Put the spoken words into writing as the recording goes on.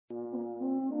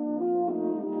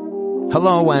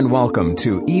Hello and welcome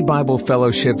to E-Bible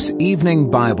Fellowship's Evening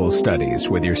Bible Studies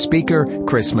with your speaker,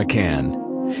 Chris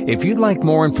McCann. If you'd like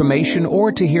more information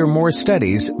or to hear more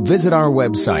studies, visit our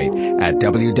website at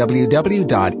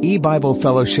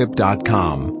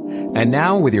www.ebiblefellowship.com. And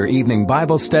now with your evening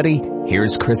Bible study,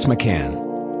 here's Chris McCann.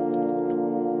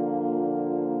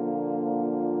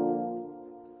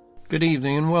 Good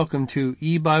evening and welcome to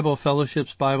E-Bible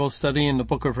Fellowship's Bible study in the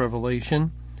book of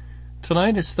Revelation.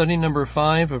 Tonight is study number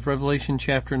 5 of Revelation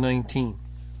chapter 19.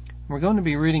 We're going to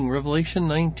be reading Revelation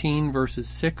 19 verses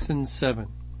 6 and 7.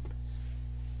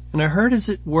 And I heard as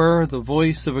it were the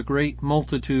voice of a great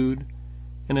multitude,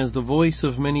 and as the voice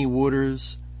of many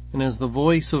waters, and as the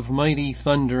voice of mighty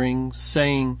thunderings,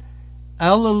 saying,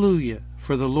 Alleluia,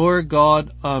 for the Lord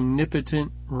God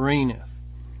omnipotent reigneth.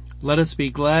 Let us be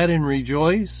glad and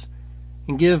rejoice,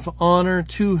 and give honor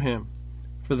to him,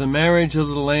 for the marriage of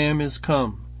the Lamb is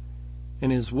come,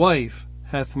 and his wife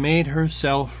hath made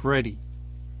herself ready.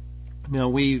 Now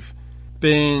we've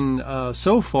been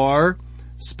so far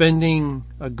spending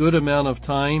a good amount of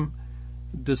time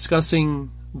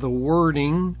discussing the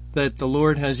wording that the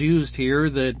Lord has used here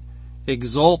that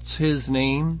exalts his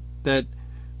name, that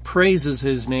praises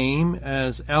his name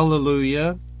as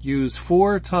Alleluia, used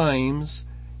 4 times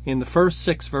in the first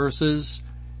 6 verses,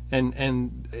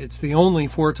 and it's the only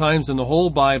 4 times in the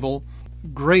whole Bible,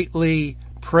 greatly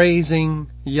praising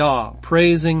Yah,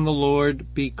 praising the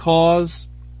Lord because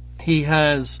he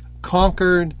has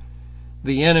conquered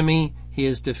the enemy, he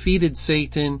has defeated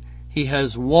Satan, he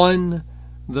has won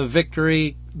the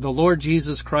victory. The Lord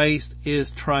Jesus Christ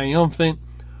is triumphant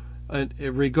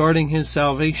regarding his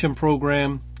salvation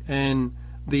program and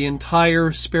the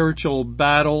entire spiritual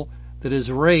battle that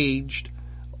has raged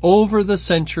over the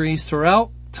centuries throughout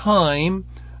time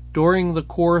during the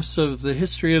course of the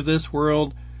history of this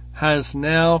world has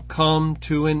now come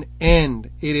to an end.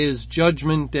 It is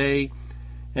Judgment Day,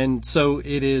 and so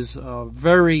it is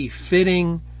very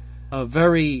fitting, a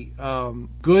very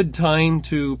good time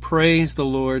to praise the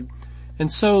Lord.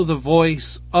 And so the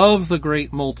voice of the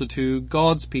great multitude,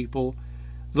 God's people,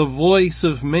 the voice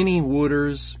of many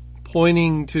waters,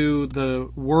 pointing to the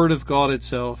Word of God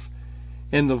itself,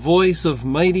 and the voice of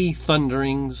mighty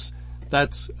thunderings,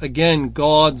 that's again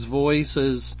God's voice,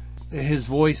 as his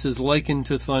voice is likened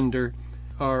to thunder,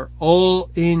 are all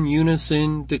in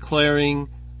unison declaring,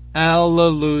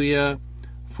 Alleluia,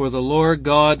 for the Lord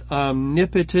God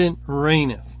omnipotent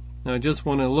reigneth. Now I just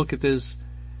want to look at this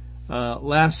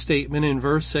last statement in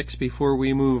verse 6 before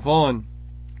we move on.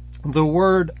 The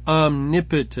word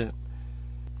omnipotent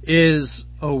is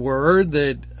a word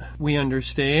that we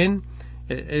understand.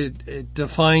 It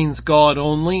defines God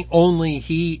only. Only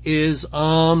he is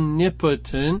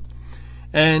omnipotent.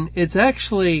 And it's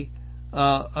actually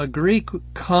a Greek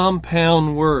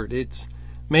compound word. It's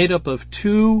made up of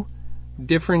 2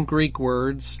 different Greek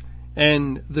words,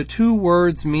 and the 2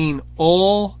 words mean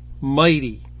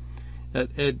almighty.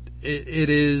 It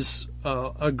is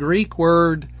a Greek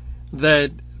word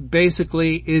that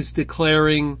basically is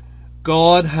declaring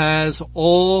God has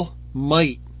all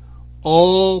might,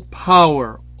 all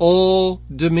power, all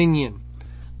dominion.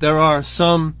 There are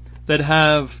some that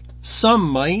have some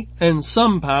might and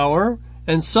some power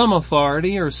and some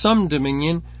authority or some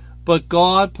dominion, but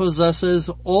God possesses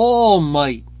all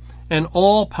might and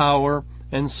all power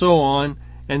and so on,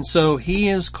 and so he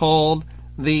is called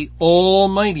the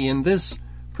Almighty. And this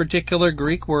particular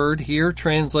Greek word here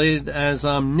translated as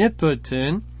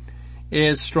omnipotent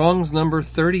is Strong's number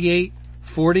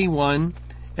 3841,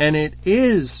 and it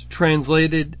is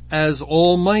translated as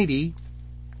Almighty.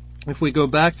 If we go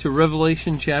back to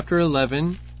Revelation chapter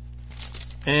 11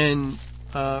 and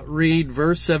read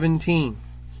verse 17.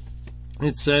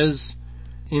 It says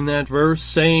in that verse,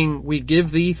 saying, We give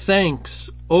thee thanks,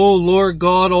 O Lord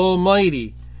God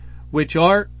Almighty, which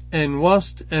art and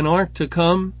wast and art to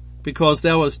come, because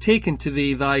thou hast taken to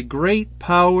thee thy great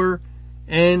power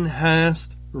and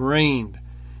hast reigned.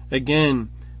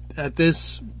 Again, at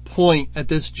this point, at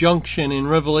this junction in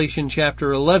Revelation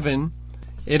chapter 11,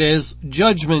 it is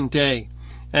Judgment Day,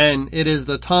 and it is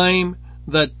the time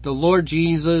that the Lord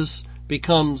Jesus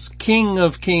becomes King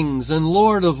of Kings and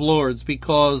Lord of Lords,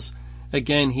 because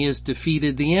again he has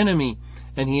defeated the enemy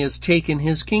and he has taken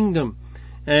his kingdom,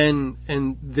 and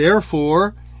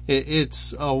therefore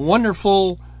it's a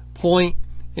wonderful point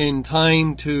in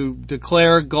time to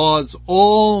declare God's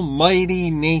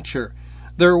almighty nature.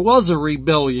 There was a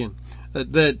rebellion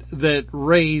that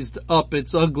raised up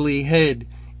its ugly head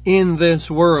in this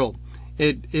world.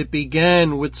 It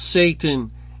began with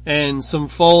Satan and some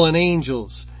fallen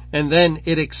angels, and then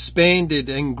it expanded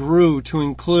and grew to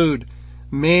include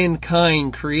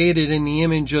mankind created in the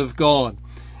image of God.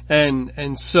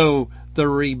 And so the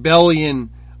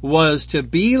rebellion was to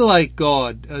be like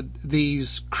God.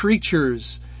 These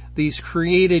creatures, these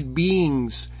created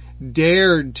beings,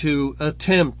 dared to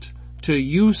attempt to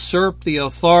usurp the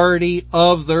authority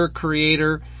of their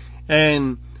Creator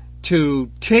and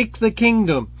to take the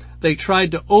kingdom. They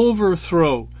tried to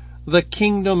overthrow the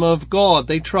kingdom of God.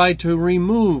 They tried to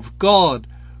remove God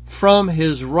from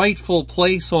his rightful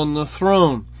place on the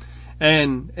throne.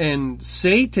 And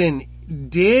Satan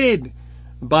did,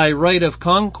 by right of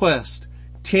conquest,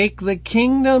 take the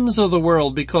kingdoms of the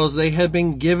world because they had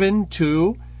been given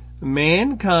to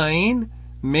mankind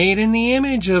made in the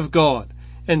image of God.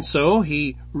 And so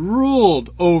he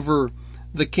ruled over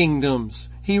the kingdoms.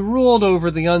 He ruled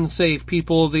over the unsaved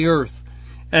people of the earth.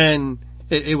 And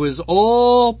it was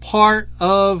all part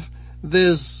of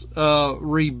this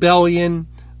rebellion,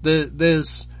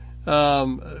 this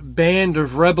band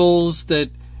of rebels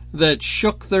that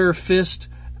shook their fist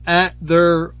at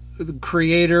their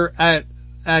Creator,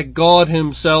 at God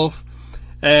himself,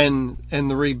 and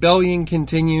the rebellion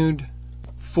continued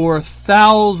for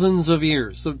thousands of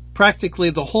years. So practically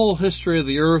the whole history of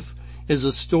the earth is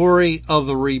a story of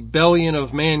the rebellion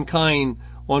of mankind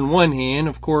on one hand.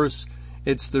 Of course,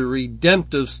 it's the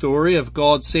redemptive story of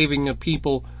God saving a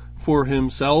people for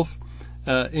himself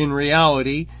in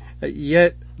reality.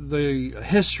 Yet the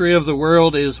history of the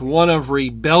world is one of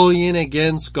rebellion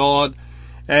against God.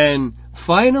 And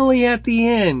finally at the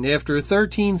end, after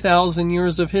 13,000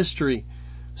 years of history,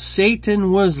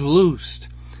 Satan was loosed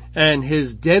and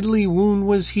his deadly wound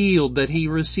was healed that he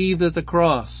received at the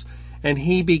cross. And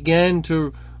he began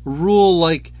to rule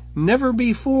like never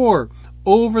before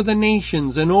over the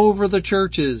nations and over the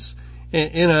churches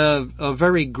in a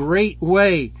very great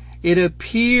way. It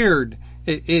appeared,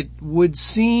 it would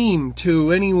seem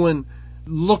to anyone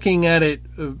looking at it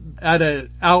at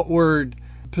an outward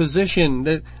position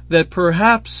that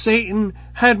perhaps Satan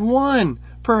had won.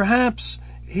 Perhaps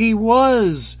he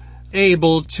was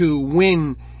able to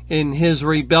win in his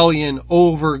rebellion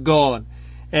over God.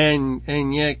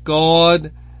 And yet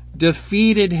God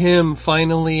defeated him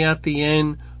finally at the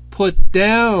end, put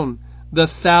down the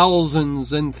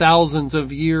thousands and thousands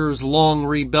of years long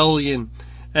rebellion,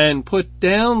 and put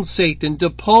down Satan,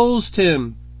 deposed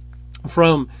him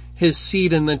from his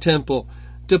seat in the temple,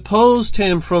 deposed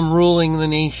him from ruling the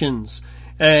nations,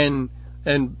 and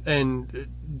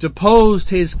deposed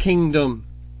his kingdom.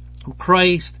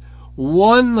 Christ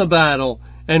won the battle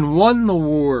and won the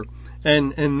war,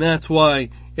 and that's why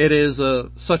it is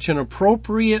such an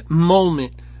appropriate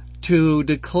moment to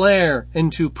declare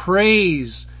and to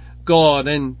praise God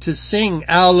and to sing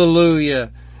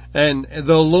Alleluia. And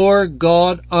the Lord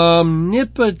God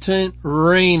omnipotent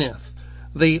reigneth.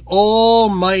 The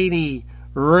Almighty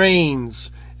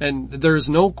reigns. And there's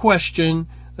no question,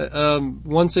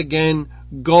 once again,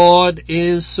 God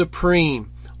is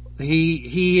supreme.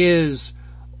 He is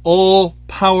all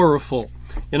powerful.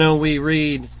 You know, we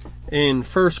read in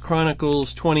 1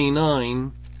 Chronicles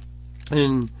 29,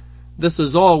 and this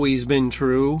has always been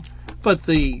true, but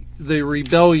the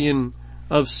rebellion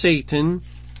of Satan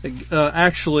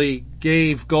actually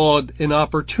gave God an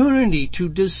opportunity to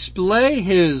display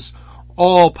his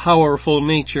all-powerful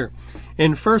nature.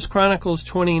 In 1 Chronicles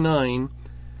 29,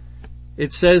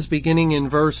 it says, beginning in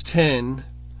verse 10,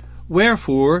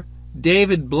 "Wherefore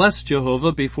David blessed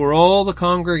Jehovah before all the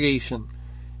congregation.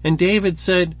 And David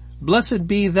said, Blessed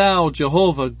be thou,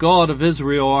 Jehovah, God of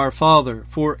Israel our Father,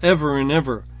 for ever and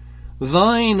ever.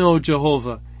 Thine, O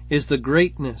Jehovah, is the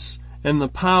greatness, and the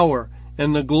power,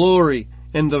 and the glory,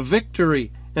 and the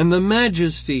victory, and the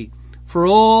majesty, for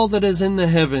all that is in the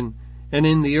heaven and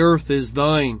in the earth is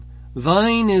thine.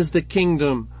 Thine is the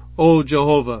kingdom, O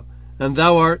Jehovah, and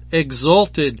thou art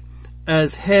exalted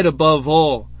as head above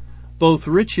all. Both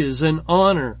riches and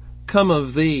honor come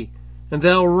of thee, and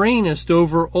thou reignest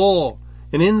over all.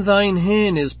 And in thine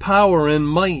hand is power and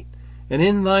might, and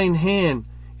in thine hand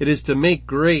it is to make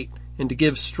great and to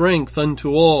give strength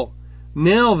unto all.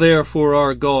 Now therefore,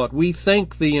 our God, we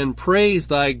thank thee and praise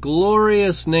thy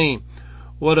glorious name."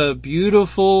 What a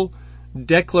beautiful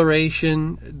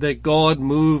declaration that God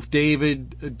moved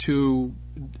David to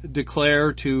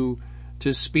declare, to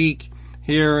speak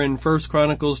here in 1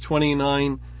 Chronicles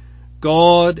 29.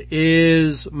 God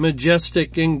is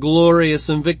majestic and glorious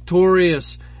and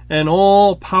victorious and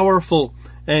all powerful,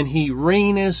 and he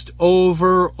reigneth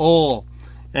over all.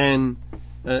 And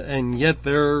yet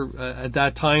there, at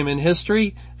that time in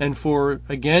history, and for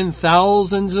again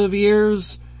thousands of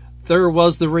years, there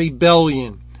was the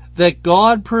rebellion that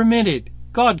God permitted.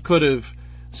 God could have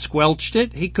squelched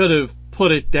it. He could have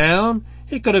put it down.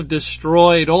 He could have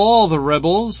destroyed all the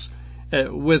rebels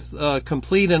with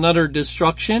complete and utter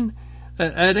destruction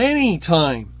at any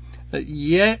time.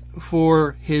 Yet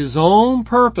for his own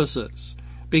purposes,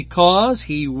 because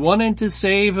he wanted to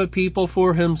save a people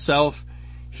for himself,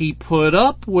 he put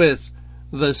up with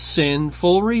the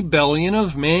sinful rebellion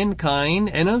of mankind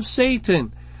and of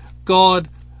Satan. God,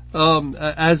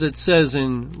 as it says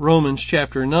in Romans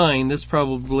chapter 9, this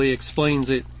probably explains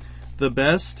it the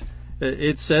best.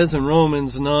 It says in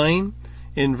Romans 9,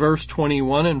 in verse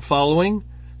 21 and following,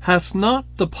 "Hath not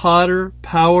the potter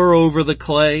power over the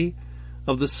clay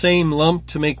of the same lump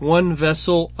to make one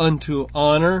vessel unto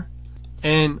honor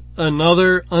and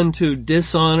another unto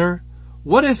dishonor?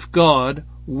 What if God,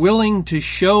 willing to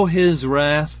show his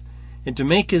wrath and to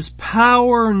make his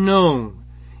power known,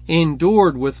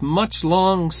 endured with much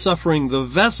long suffering the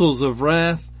vessels of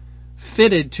wrath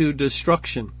fitted to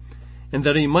destruction, and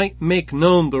that he might make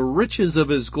known the riches of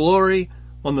his glory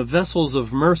on the vessels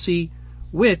of mercy,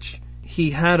 which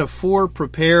he had afore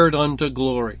prepared unto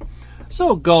glory."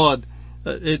 So God,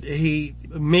 he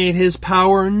made his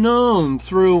power known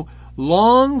through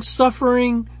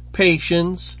long-suffering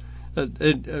patience.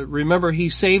 Remember, he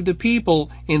saved a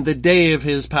people in the day of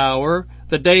his power.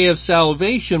 The day of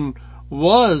salvation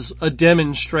was a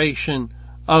demonstration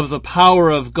of the power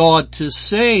of God to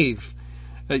save.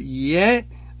 Yet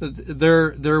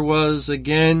there was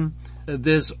again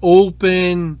this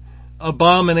open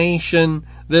abomination,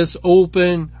 this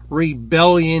open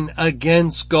rebellion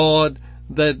against God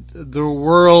that the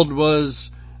world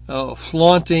was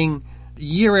flaunting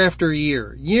year after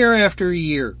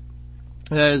year,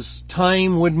 as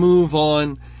time would move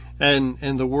on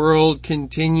and the world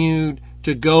continued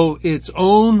to go its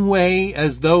own way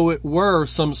as though it were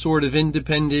some sort of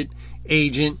independent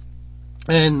agent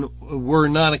and were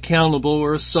not accountable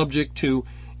or subject to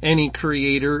any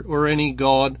creator or any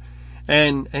God.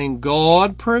 And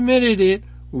God permitted it,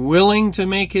 willing to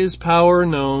make his power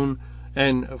known.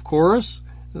 And of course,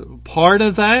 part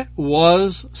of that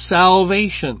was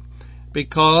salvation,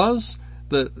 because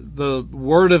the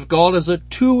word of God is a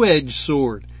two-edged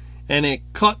sword, and it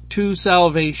cut to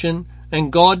salvation,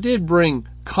 and God did bring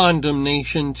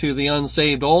condemnation to the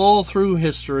unsaved all through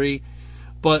history,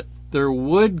 but there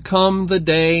would come the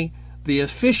day, the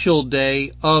official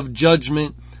day of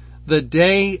judgment, the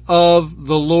day of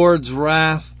the Lord's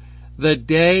wrath, the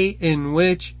day in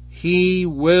which he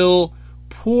will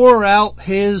pour out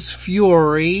his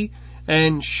fury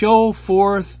and show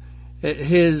forth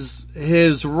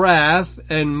his wrath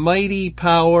and mighty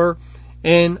power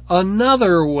in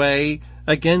another way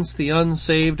against the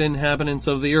unsaved inhabitants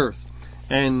of the earth.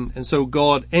 And so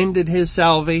God ended his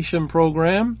salvation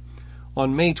program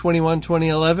on May 21,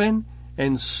 2011,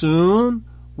 and soon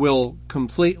will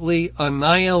completely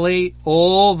annihilate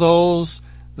all those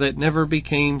that never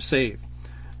became saved.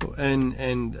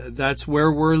 And that's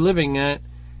where we're living at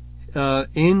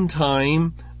in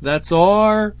time. That's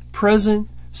our present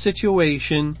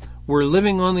situation. We're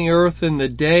living on the earth in the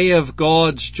day of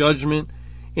God's judgment,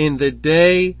 in the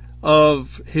day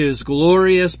of his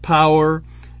glorious power,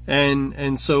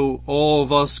 and so all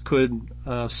of us could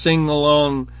sing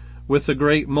along with the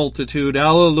great multitude,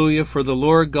 "Alleluia, for the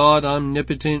Lord God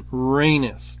omnipotent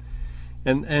reigneth."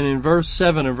 And in verse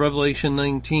 7 of Revelation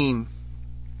 19,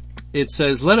 it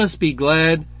says, "Let us be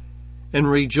glad and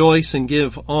rejoice and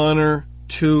give honor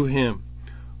to him.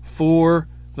 For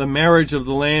the marriage of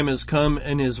the Lamb is come,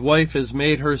 and his wife has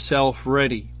made herself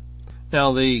ready."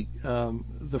 Now the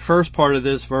first part of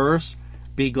this verse,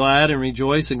 "Be glad and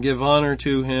rejoice and give honor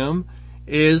to him,"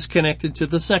 is connected to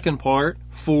the second part,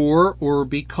 "For," or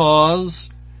 "because,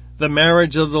 the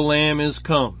marriage of the Lamb is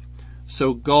come."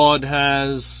 So God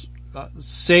has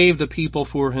saved a people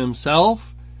for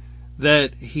himself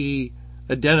that he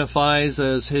identifies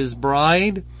as his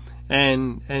bride,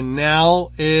 and now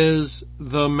is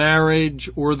the marriage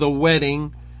or the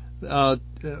wedding.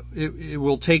 It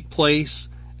will take place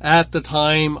at the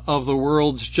time of the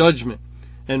world's judgment,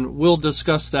 and we'll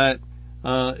discuss that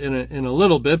in a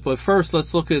little bit. But first,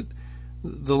 let's look at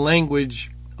the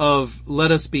language of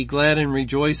 "let us be glad and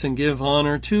rejoice and give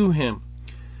honor to him."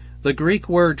 The Greek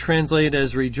word translated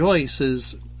as rejoice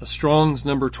is Strong's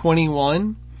number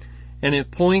 21, and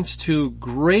it points to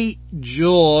great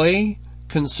joy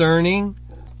concerning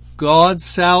God's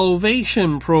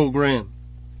salvation program.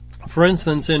 For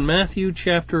instance, in Matthew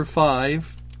chapter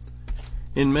 5,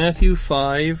 in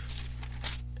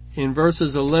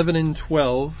verses 11 and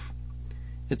 12,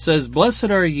 it says, "Blessed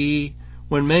are ye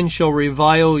when men shall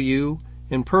revile you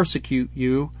and persecute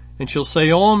you, and shall say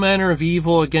all manner of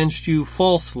evil against you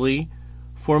falsely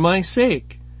for my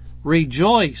sake.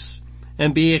 Rejoice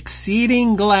and be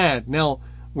exceeding glad. Now,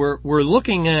 we're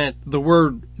looking at the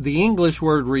English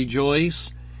word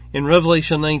rejoice in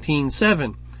Revelation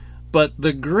 19:7. But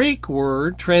the Greek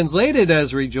word translated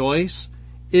as rejoice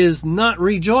is not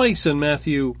rejoice in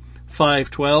Matthew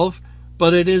 5:12,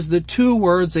 but it is the two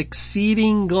words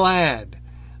exceeding glad.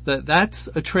 That's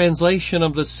a translation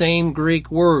of the same Greek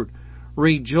word.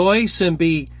 Rejoice and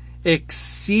be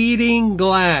exceeding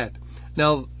glad.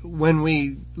 Now, when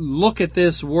we look at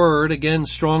this word, again,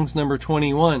 Strong's number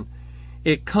 21,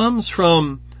 it comes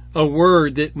from a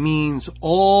word that means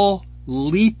all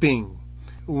leaping.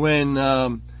 When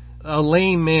a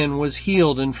lame man was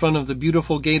healed in front of the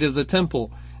beautiful gate of the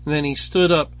temple, and then he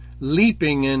stood up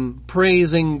leaping and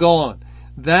praising God.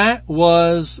 That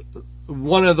was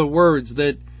one of the words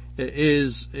that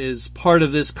is part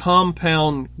of this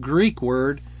compound Greek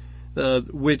word,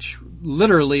 which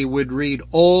literally would read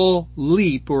all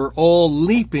leap or all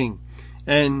leaping.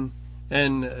 And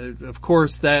of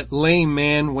course that lame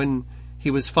man, when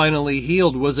he was finally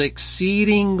healed, was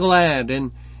exceeding glad,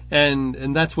 and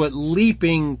that's what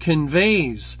leaping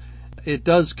conveys. It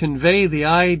does convey the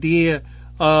idea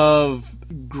of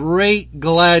great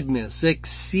gladness,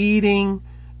 exceeding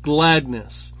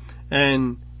gladness.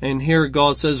 And here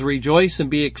God says, rejoice and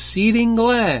be exceeding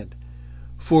glad,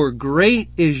 for great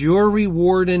is your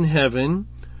reward in heaven,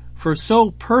 for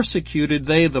so persecuted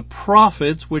they the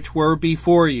prophets which were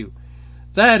before you.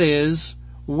 That is,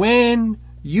 when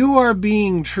you are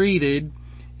being treated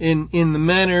in the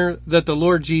manner that the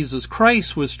Lord Jesus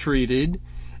Christ was treated,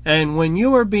 and when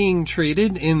you are being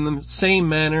treated in the same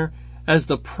manner as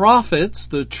the prophets,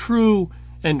 the true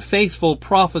and faithful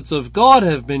prophets of God,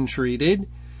 have been treated,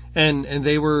 and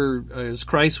they were, as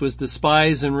Christ was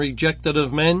despised and rejected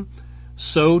of men,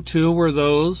 so too were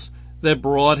those that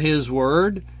brought his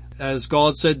word. As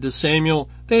God said to Samuel,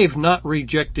 they have not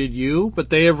rejected you, but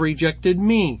they have rejected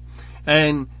me.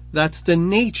 And that's the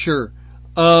nature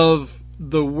of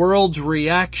the world's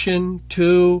reaction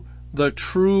to the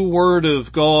true word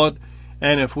of God.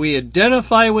 And if we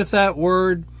identify with that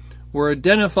word, we're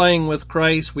identifying with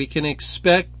Christ, we can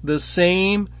expect the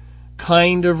same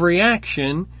kind of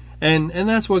reaction. And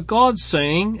that's what God's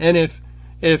saying. And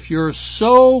if you're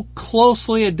so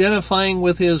closely identifying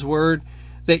with his word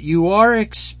that you are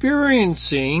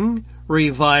experiencing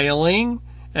reviling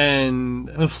and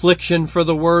affliction for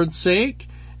the word's sake,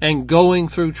 and going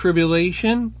through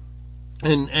tribulation,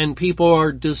 and people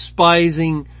are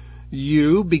despising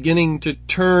you, beginning to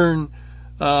turn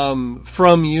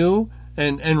from you,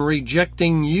 and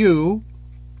rejecting you,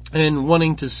 and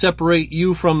wanting to separate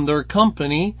you from their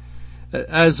company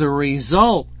as a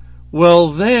result,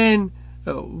 then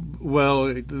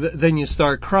you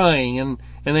start crying, and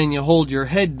then you hold your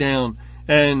head down,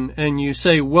 and you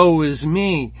say, woe is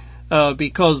me,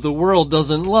 because the world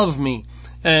doesn't love me,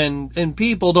 and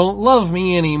people don't love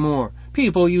me anymore.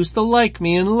 People used to like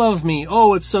me and love me.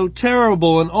 Oh, it's so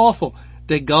terrible and awful.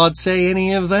 Did God say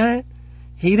any of that?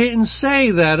 He didn't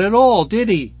say that at all, did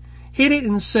he? He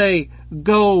didn't say,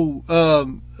 go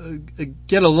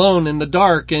get alone in the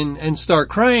dark and start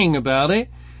crying about it.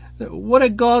 What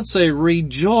did God say?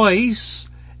 Rejoice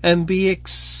and be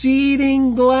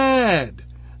exceeding glad.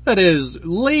 That is,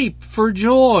 leap for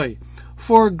joy.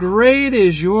 For great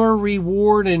is your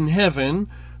reward in heaven,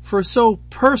 for so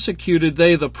persecuted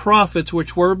they the prophets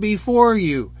which were before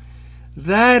you.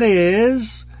 That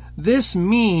is, this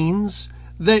means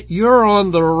that you're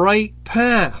on the right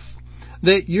path,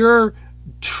 that you're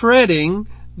treading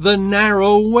the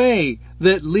narrow way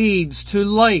that leads to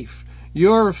life.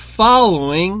 You're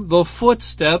following the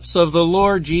footsteps of the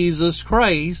Lord Jesus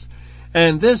Christ,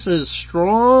 and this is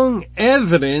strong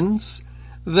evidence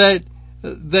that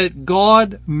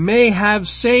God may have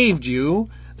saved you.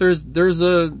 There's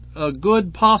a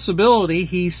good possibility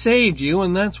he saved you,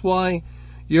 and that's why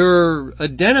you're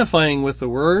identifying with the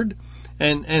word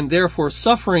and therefore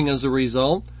suffering as a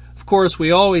result. Of course,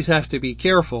 we always have to be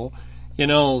careful.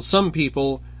 Some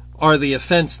people are the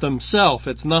offense themselves.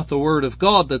 It's not the word of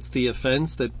God that's the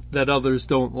offense that others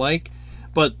don't like,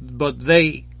 but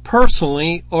they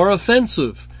personally are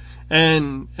offensive,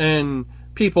 and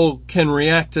people can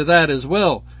react to that as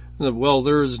well. Well,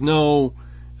 there's no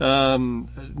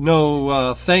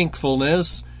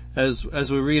thankfulness,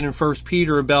 as we read in 1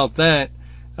 Peter about that.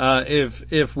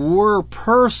 If we're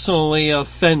personally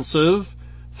offensive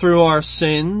through our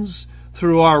sins,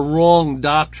 through our wrong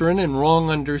doctrine and wrong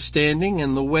understanding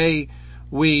and the way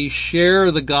we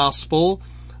share the gospel,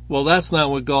 well, that's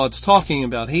not what God's talking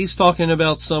about. He's talking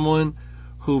about someone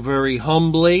who very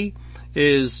humbly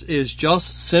is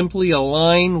just simply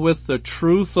aligned with the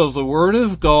truth of the Word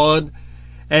of God,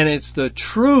 And it's the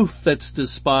truth that's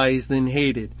despised and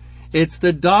hated. It's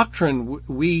the doctrine.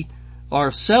 We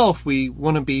ourselves, we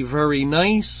want to be very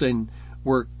nice, and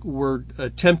we're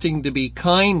attempting to be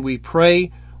kind. We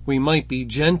pray we might be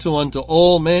gentle unto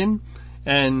all men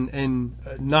and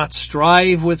not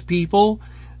strive with people.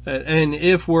 And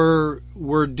if we're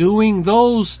doing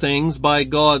those things by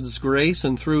God's grace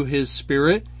and through His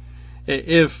Spirit,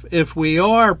 if we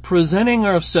are presenting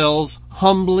ourselves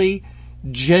humbly,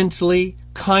 gently,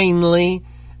 kindly,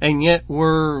 and yet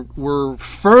we're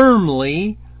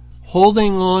firmly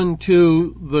holding on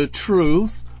to the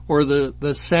truth or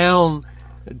the sound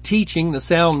teaching, the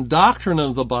sound doctrine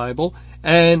of the Bible,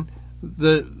 and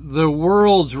the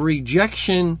world's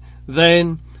rejection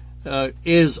then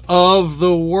is of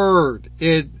the Word.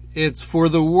 It's for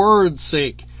the Word's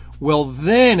sake. Well,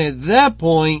 then at that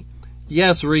point,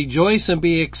 yes, rejoice and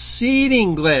be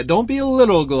exceeding glad. Don't be a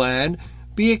little glad.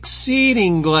 Be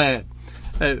exceeding glad.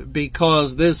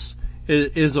 Because this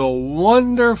is a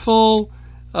wonderful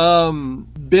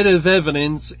bit of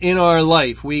evidence in our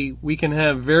life. We can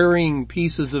have varying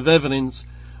pieces of evidence,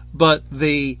 but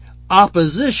the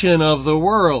opposition of the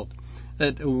world,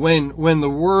 that when the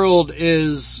world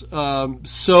is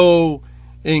so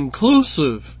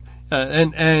inclusive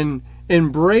and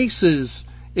embraces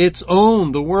its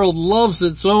own, the world loves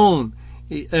its own,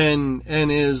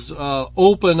 and is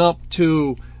open up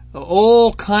to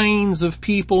all kinds of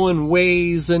people and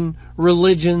ways and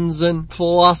religions and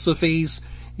philosophies,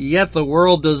 yet the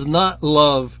world does not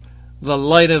love the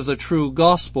light of the true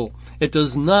gospel. It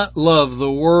does not love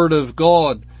the Word of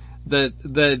God that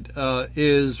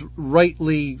is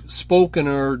rightly spoken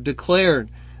or declared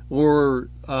or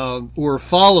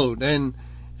followed, and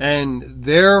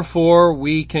therefore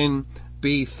we can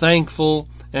be thankful.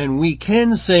 And we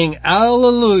can sing,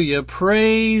 Alleluia,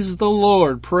 praise the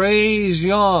Lord, praise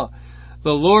Yah.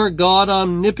 The Lord God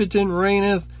omnipotent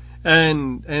reigneth,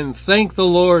 and thank the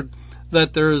Lord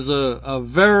that there's a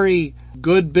very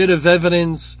good bit of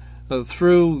evidence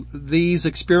through these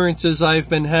experiences I've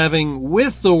been having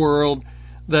with the world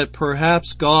that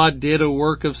perhaps God did a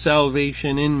work of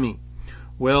salvation in me.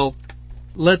 Well,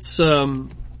 let's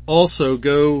also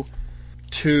go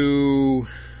to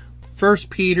 1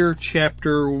 Peter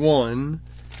chapter 1,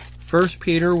 1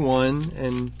 Peter 1,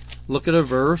 and look at a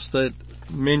verse that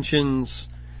mentions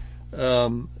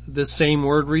the same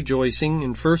word rejoicing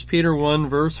in 1 Peter 1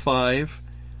 verse 5,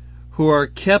 who are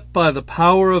kept by the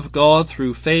power of God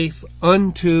through faith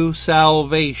unto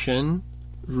salvation,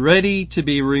 ready to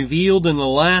be revealed in the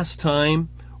last time,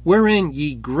 wherein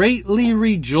ye greatly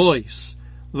rejoice,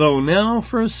 though now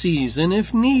for a season,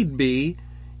 if need be,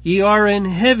 ye are in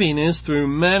heaviness through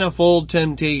manifold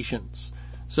temptations.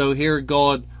 So here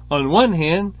God, on one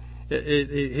hand,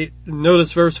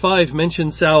 notice verse 5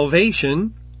 mentions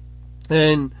salvation,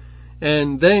 and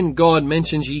then God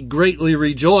mentions ye greatly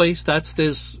rejoice. That's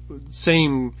this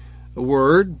same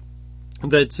word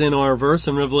that's in our verse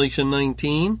in Revelation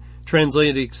 19,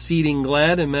 translated exceeding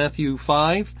glad in Matthew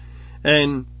 5.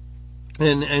 And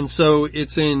so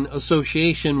it's in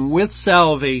association with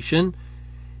salvation.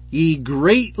 Ye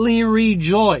greatly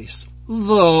rejoice,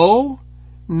 though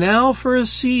now for a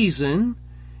season,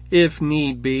 if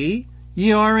need be,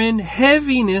 ye are in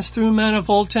heaviness through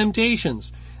manifold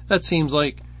temptations. That seems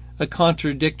like a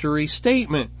contradictory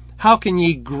statement. How can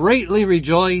ye greatly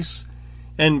rejoice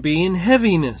and be in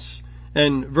heaviness?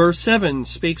 And verse 7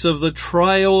 speaks of the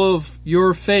trial of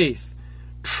your faith,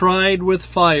 tried with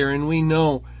fire, and we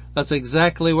know that's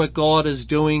exactly what God is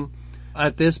doing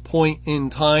at this point in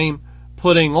time,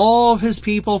 putting all of His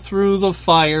people through the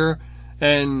fire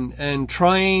and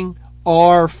trying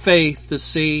our faith to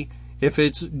see if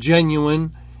it's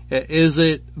genuine. Is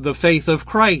it the faith of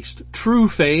Christ? True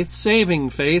faith, saving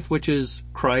faith, which is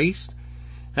Christ.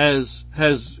 Has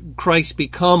Christ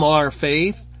become our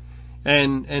faith?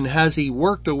 And has He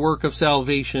worked a work of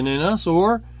salvation in us?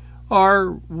 Or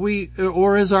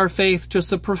is our faith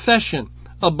just a profession,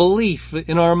 a belief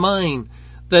in our mind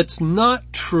that's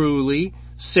not truly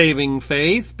saving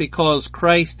faith, because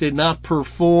Christ did not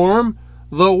perform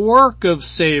the work of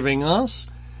saving us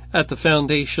at the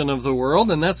foundation of the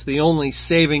world, and that's the only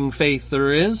saving faith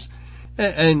there is.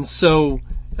 And so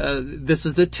this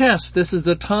is the test. This is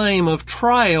the time of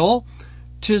trial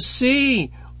to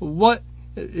see what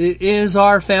is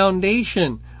our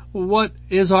foundation, what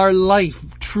is our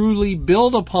life truly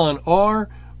built upon. Are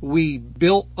we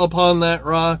built upon that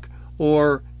rock,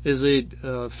 or is it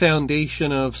a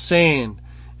foundation of sand?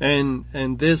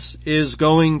 And this is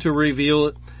going to reveal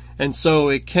it. And so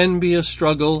it can be a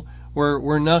struggle.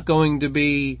 We're not going to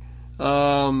be,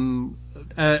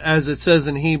 as it says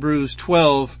in Hebrews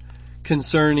 12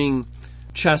 concerning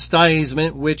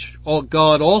chastisement, which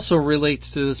God also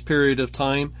relates to this period of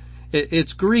time,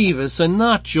 it's grievous and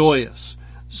not joyous.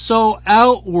 So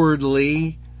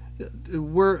outwardly,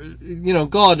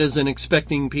 God isn't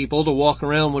expecting people to walk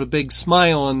around with a big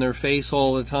smile on their face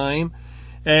all the time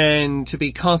and to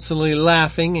be constantly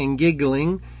laughing and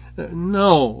giggling.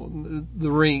 No,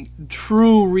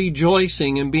 true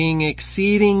rejoicing and being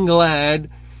exceeding glad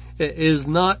is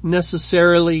not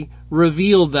necessarily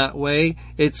revealed that way.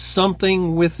 It's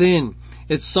something within.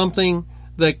 It's something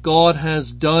that God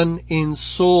has done in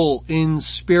soul, in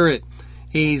spirit.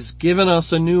 He's given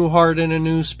us a new heart and a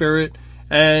new spirit,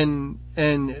 and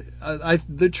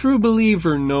the true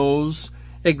believer knows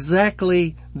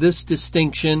exactly this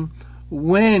distinction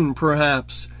when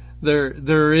perhaps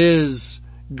there is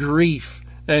grief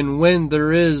and when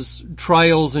there is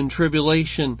trials and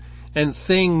tribulation and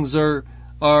things are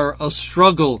a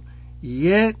struggle.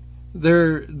 Yet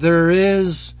there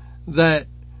is that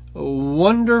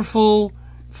wonderful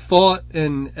thought,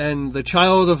 and the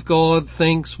child of God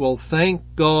thinks, well, thank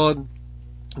God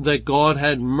that God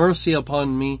had mercy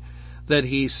upon me, that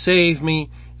He saved me,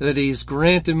 that He's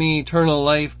granted me eternal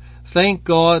life. Thank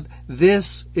God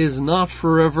this is not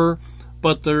forever,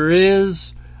 but there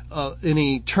is an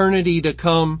eternity to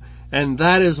come, and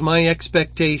that is my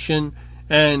expectation.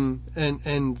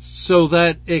 And so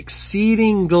that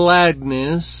exceeding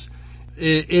gladness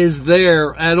is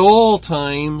there at all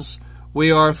times.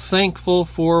 We are thankful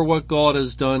for what God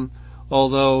has done,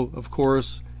 although, of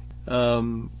course,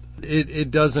 it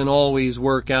doesn't always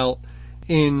work out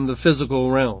in the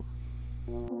physical realm.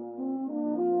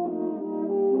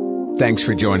 Thanks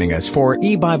for joining us for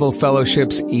E-Bible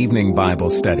Fellowship's Evening Bible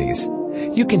Studies.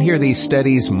 You can hear these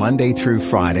studies Monday through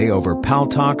Friday over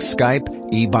Paltalk, Skype,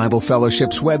 E-Bible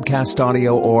Fellowship's webcast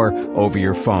audio, or over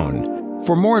your phone.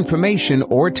 For more information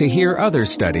or to hear other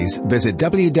studies, visit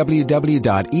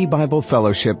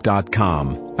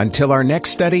www.ebiblefellowship.com. Until our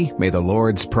next study, may the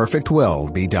Lord's perfect will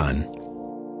be done.